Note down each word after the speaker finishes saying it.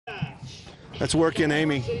Let's work in,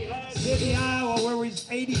 Amy. City, Iowa, where we're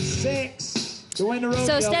 86 to win the rodeo.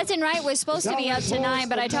 So Stetson Wright was supposed to be up tonight,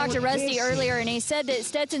 but I talked to Rusty earlier, and he said that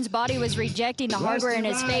Stetson's body was rejecting the hardware in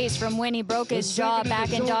his face from when he broke his jaw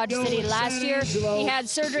back in Dodge City last year. He had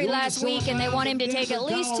surgery last week, and they want him to take at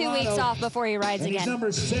least 2 weeks off before he rides again.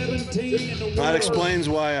 Number 17 in the world. That explains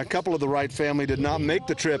why a couple of the Wright family did not make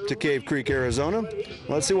the trip to Cave Creek, Arizona.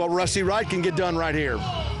 Let's see what Rusty Wright can get done right here.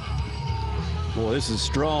 Boy, this is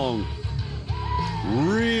strong.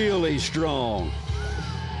 Really strong.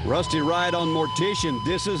 Rusty Wright on Mortician.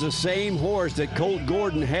 This is the same horse that Colt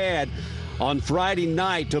Gordon had on Friday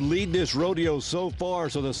night to lead this rodeo so far.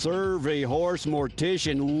 So the survey horse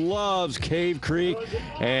Mortician loves Cave Creek,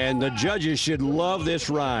 and the judges should love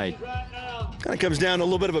this ride. Kind of comes down to a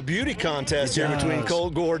little bit of a beauty contest here between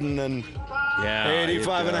Colt Gordon and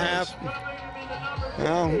 85 and a half.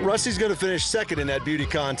 Well, Rusty's going to finish second in that beauty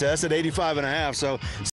contest at 85 and a half. So